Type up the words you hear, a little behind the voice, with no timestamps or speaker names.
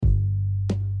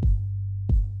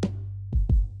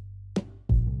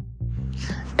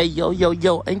Hey,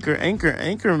 yo,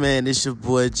 anchor, man. It's your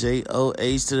boy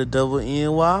J-O-H to the double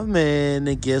N-Y, man.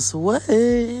 And guess what?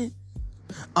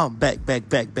 I'm back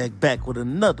with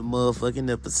another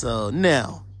motherfucking episode.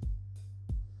 Now,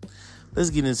 let's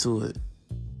get into it.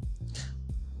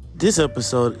 This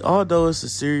episode, although it's a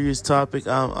serious topic,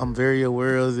 I'm very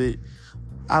aware of it.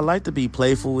 I like to be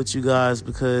playful with you guys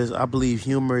because I believe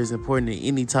humor is important in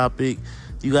any topic.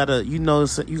 You gotta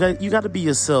be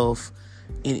yourself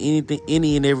in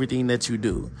any and everything that you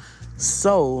do.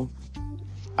 So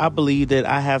I believe that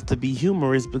I have to be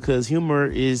humorous because humor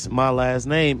is my last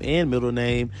name and middle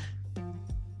name.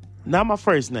 Not my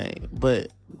first name, but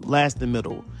last and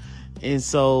middle. And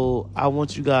so I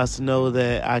want you guys to know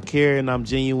that I care and I'm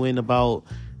genuine about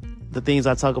the things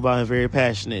I talk about and very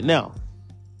passionate. Now,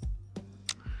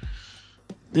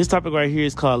 this topic right here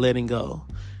is called letting go.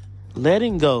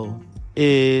 Letting go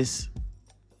is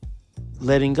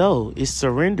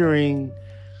surrendering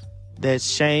that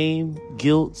shame,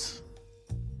 guilt,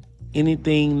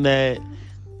 anything that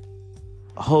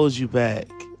holds you back.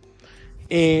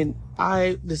 And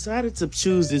I decided to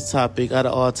choose this topic out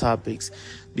of all topics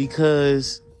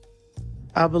because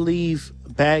I believe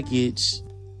baggage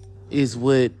is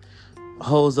what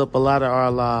holds up a lot of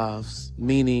our lives,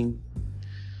 meaning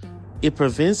it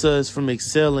prevents us from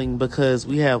excelling because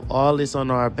we have all this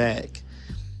on our back.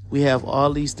 We have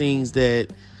all these things that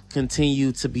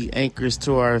continue to be anchors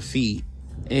to our feet.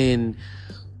 And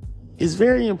it's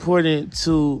very important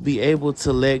to be able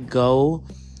to let go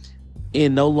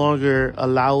and no longer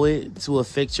allow it to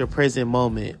affect your present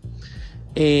moment.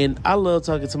 And I love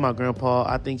talking to my grandpa.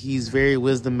 I think he's very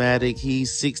wisdomatic.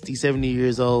 He's 60, 70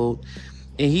 years old.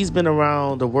 And he's been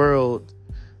around the world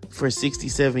for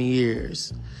 67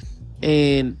 years.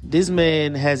 And this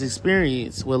man has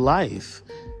experience with life.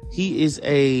 He is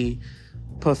a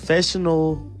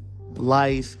professional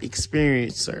life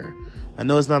experiencer. I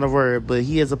know it's not a word, but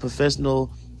he is a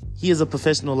professional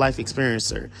life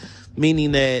experiencer,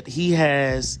 meaning that he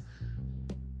has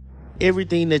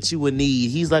everything that you would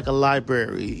need. He's like a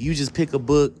library. You just pick a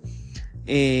book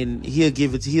and he'll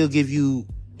give you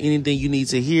anything you need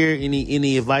to hear,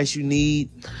 any advice you need.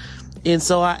 And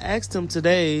so I asked him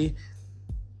today,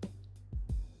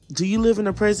 do you live in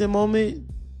the present moment?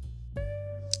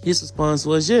 His response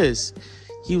was yes.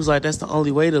 He was like, that's the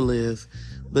only way to live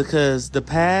because the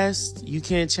past you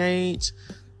can't change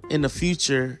and the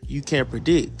future you can't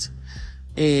predict.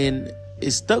 And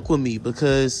it stuck with me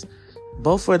because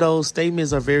both of those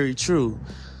statements are very true.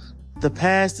 The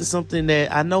past is something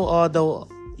that I know, although,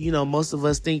 most of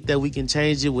us think that we can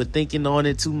change it with thinking on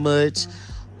it too much,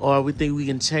 or we think we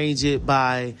can change it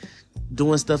by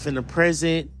doing stuff in the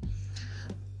present.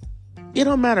 It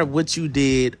don't matter what you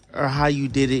did or how you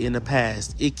did it in the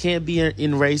past. It can't be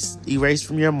erased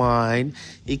from your mind.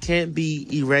 It can't be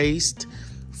erased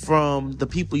from the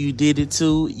people you did it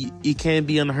to. It can't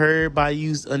be unheard by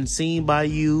you, unseen by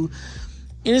you.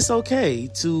 And it's okay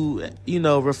to,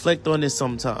 reflect on it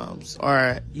sometimes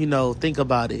or, think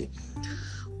about it.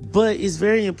 But it's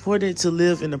very important to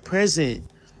live in the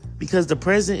present because the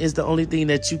present is the only thing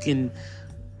that you can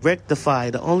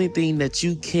rectify, the only thing that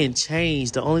you can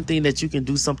change, the only thing that you can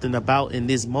do something about in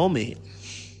this moment.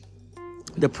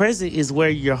 The present is where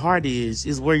your heart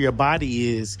is where your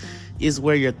body is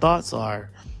where your thoughts are.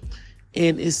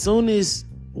 And as soon as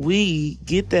we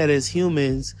get that as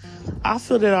humans, I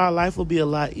feel that our life will be a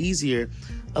lot easier.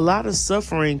 A lot of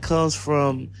suffering comes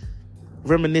from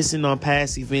reminiscing on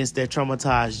past events that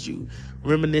traumatized you,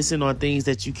 reminiscing on things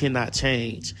that you cannot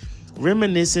change,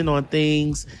 reminiscing on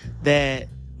things that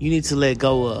you need to let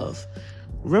go of,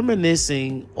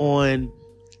 reminiscing on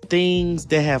things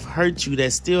that have hurt you,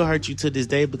 that still hurt you to this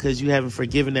day because you haven't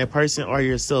forgiven that person or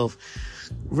yourself,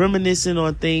 reminiscing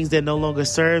on things that no longer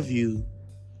serve you.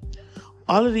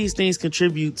 All of these things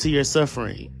contribute to your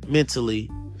suffering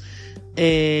mentally.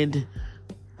 And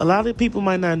a lot of people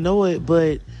might not know it,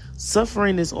 but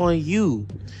suffering is on you.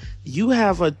 You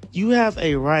have a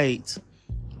right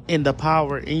and the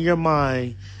power in your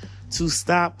mind to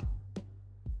stop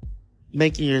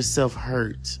making yourself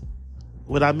hurt.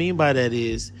 What I mean by that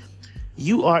is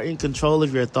you are in control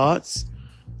of your thoughts.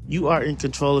 You are in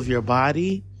control of your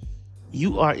body.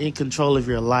 You are in control of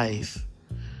your life.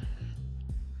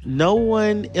 No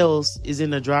one else is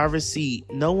in the driver's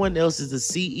seat. No one else is the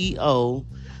CEO.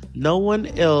 No one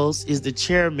else is the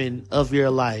chairman of your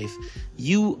life.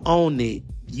 You own it.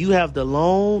 You have the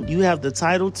loan. You have the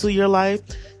title to your life.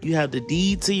 You have the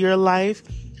deed to your life.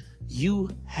 You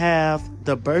have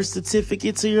the birth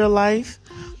certificate to your life.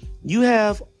 You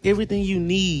have everything you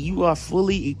need. You are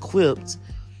fully equipped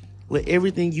with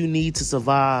everything you need to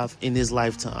survive in this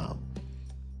lifetime.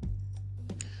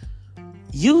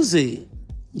 Use it.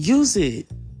 Use it.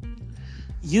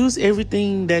 Use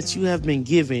everything that you have been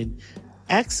given.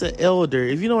 Ask an elder.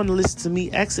 If you don't want to listen to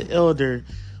me, ask an elder.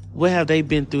 What have they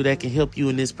been through that can help you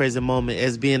in this present moment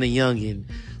as being a youngin'?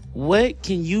 What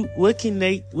can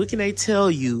they tell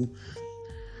you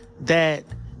that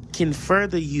can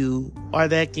further you, or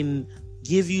that can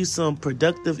give you some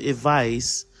productive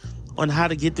advice on how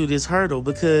to get through this hurdle?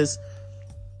 Because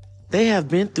they have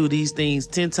been through these things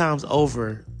 10 times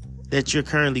over that you're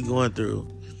currently going through.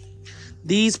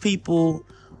 These people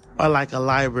are like a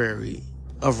library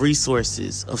of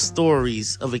resources, of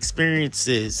stories, of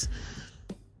experiences,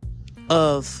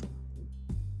 of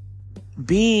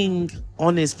being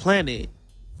on this planet.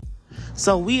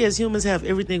 So we as humans have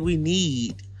everything we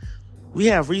need. We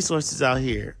have resources out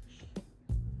here.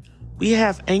 We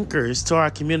have anchors to our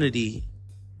community.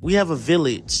 We have a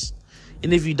village.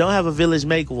 And if you don't have a village,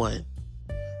 make one.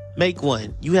 Make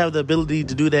one. You have the ability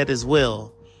to do that as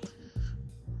well.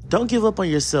 Don't give up on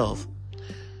yourself.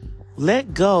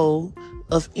 Let go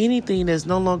of anything that's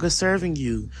no longer serving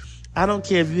you. I don't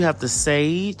care if you have to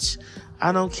sage.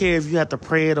 I don't care if you have to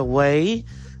pray it away.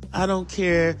 I don't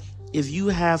care if you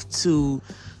have to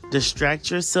distract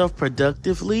yourself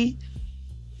productively.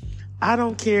 I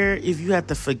don't care if you have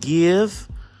to forgive.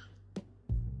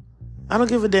 I don't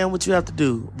give a damn what you have to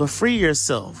do, but free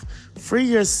yourself. Free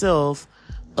yourself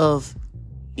of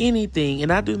anything,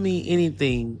 and I do mean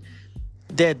anything,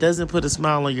 that doesn't put a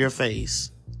smile on your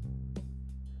face.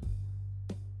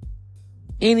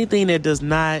 Anything that does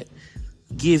not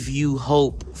give you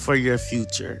hope for your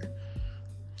future.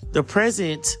 The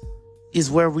present is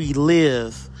where we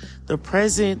live. The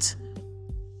present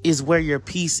is where your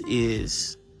peace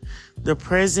is. The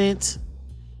present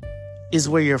is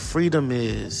where your freedom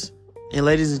is. And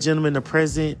ladies and gentlemen, the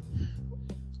present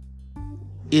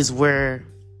is where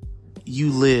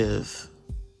you live.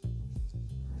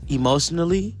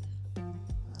 Emotionally,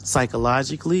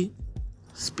 psychologically,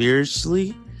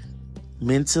 spiritually,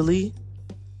 mentally,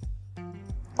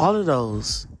 all of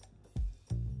those.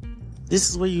 This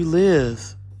is where you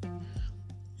live.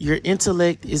 Your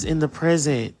intellect is in the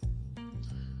present.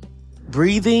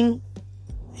 Breathing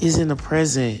is in the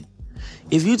present.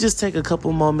 If you just take a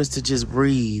couple moments to just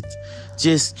breathe,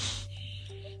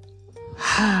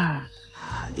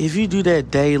 if you do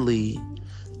that daily,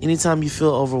 anytime you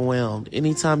feel overwhelmed,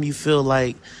 anytime you feel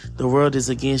like the world is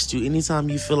against you, anytime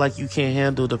you feel like you can't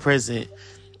handle the present,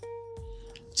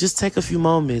 just take a few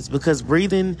moments, because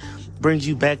breathing brings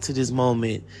you back to this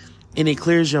moment and it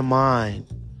clears your mind.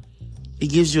 It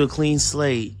gives you a clean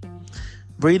slate.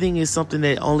 Breathing is something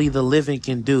that only the living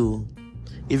can do.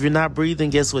 If you're not breathing,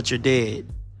 guess what? You're dead.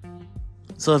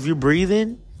 So if you're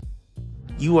breathing,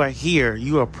 you are here.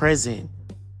 You are present.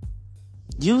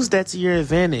 Use that to your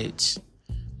advantage.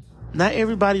 Not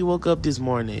everybody woke up this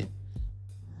morning.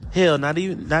 Hell, not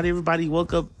everybody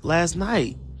woke up last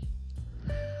night.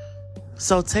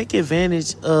 So take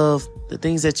advantage of the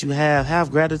things that you have.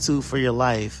 Have gratitude for your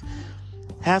life.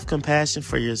 Have compassion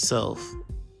for yourself.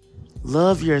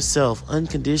 Love yourself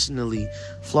unconditionally,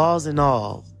 flaws and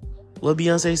all. What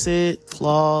Beyonce said,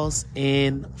 flaws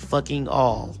and fucking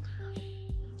all.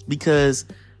 Because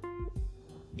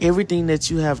everything that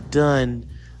you have done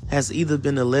has either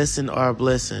been a lesson or a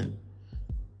blessing.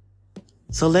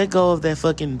 So let go of that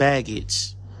fucking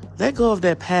baggage. Let go of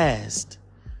that past.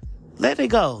 Let it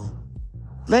go.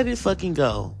 Let it fucking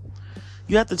go.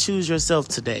 You have to choose yourself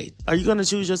today. Are you going to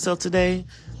choose yourself today?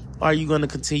 Or are you going to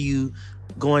continue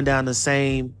going down the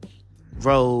same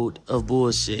road of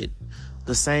bullshit?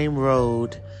 The same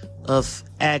road of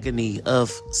agony,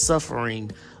 of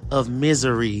suffering, of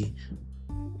misery.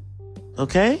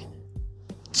 Okay?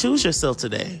 Choose yourself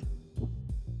today.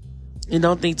 And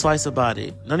don't think twice about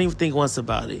it. Don't even think once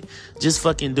about it. Just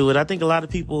fucking do it. I think a lot of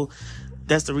people,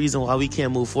 that's the reason why we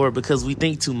can't move forward, because we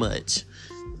think too much.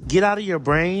 Get out of your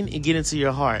brain and get into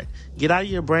your heart. Get out of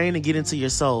your brain and get into your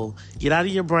soul. Get out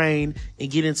of your brain and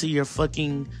get into your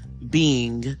fucking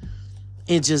being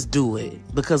and just do it.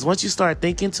 Because once you start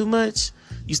thinking too much,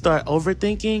 you start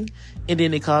overthinking, and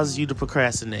then it causes you to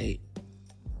procrastinate.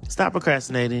 Stop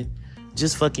procrastinating.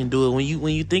 Just fucking do it.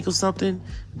 When you think of something,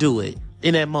 do it.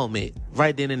 In that moment,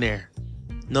 right then and there.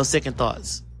 No second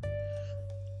thoughts.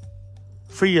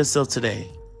 Free yourself today.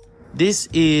 This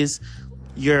is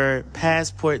your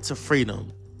passport to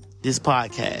freedom, this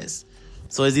podcast.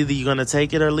 So it's either you're going to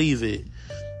take it or leave it.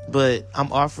 But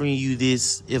I'm offering you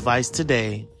this advice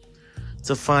today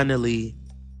to finally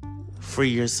free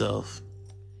yourself.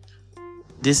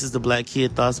 This is the Black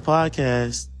Kid Thoughts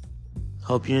Podcast.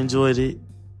 Hope you enjoyed it.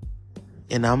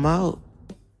 And I'm out.